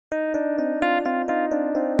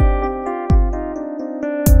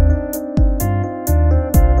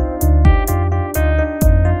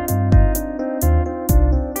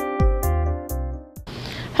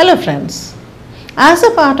Hello friends, as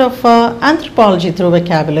a part of Anthropology through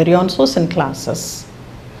Vocabulary on Sosin classes,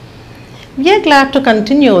 we are glad to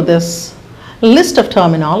continue this list of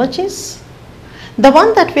terminologies. The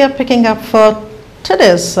one that we are picking up for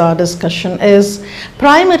today's discussion is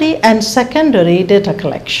primary and secondary data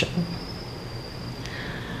collection.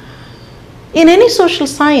 In any social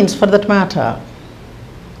science for that matter,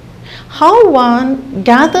 how one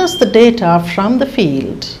gathers the data from the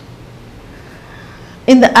field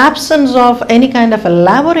in the absence of any kind of a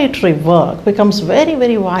laboratory work becomes very,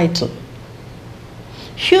 very vital.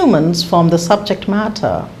 Humans form the subject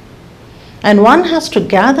matter, and one has to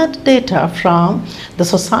gather the data from the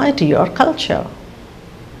society or culture.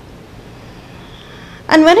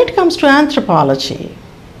 And when it comes to anthropology,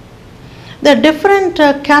 there are different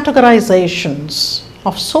categorizations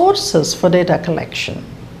of sources for data collection.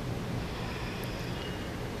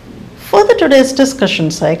 For today's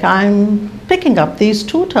discussion's sake, I'm picking up these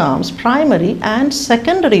two terms, primary and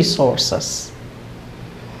secondary sources.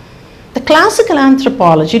 The classical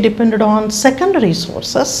anthropology depended on secondary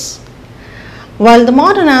sources, while the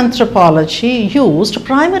modern anthropology used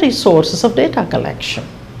primary sources of data collection.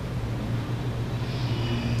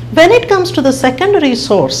 When it comes to the secondary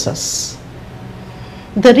sources,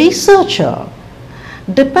 the researcher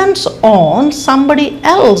depends on somebody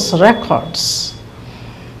else's records.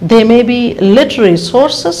 They may be literary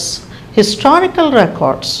sources, historical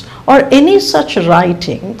records, or any such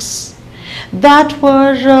writings that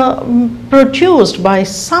were produced by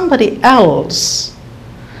somebody else.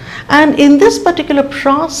 And in this particular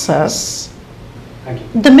process,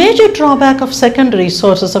 the major drawback of secondary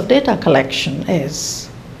sources of data collection is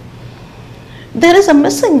there is a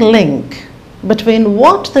missing link between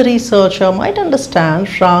what the researcher might understand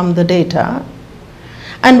from the data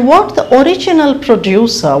and what the original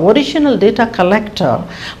producer, original data collector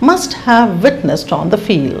must have witnessed on the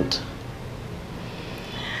field.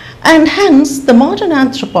 And hence, the modern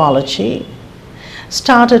anthropology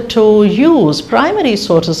started to use primary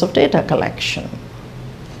sources of data collection.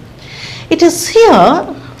 It is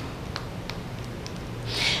here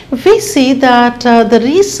we see that the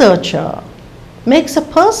researcher makes a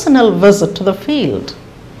personal visit to the field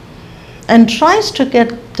and tries to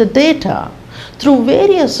get the data through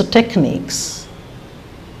various techniques.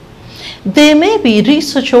 They may be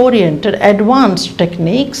research-oriented advanced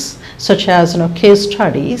techniques such as case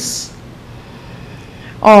studies,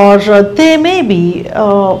 or they may be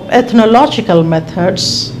ethnological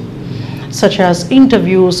methods such as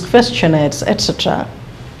interviews, questionnaires, etc.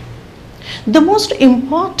 The most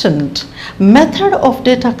important method of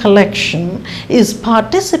data collection is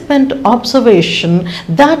participant observation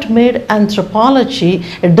that made anthropology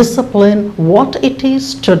a discipline what it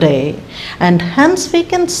is today. And hence we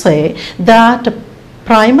can say that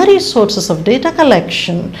primary sources of data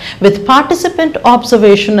collection with participant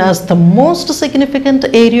observation as the most significant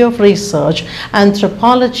area of research,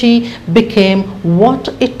 anthropology became what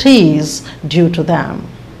it is due to them.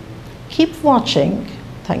 Keep watching.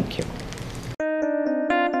 Thank you.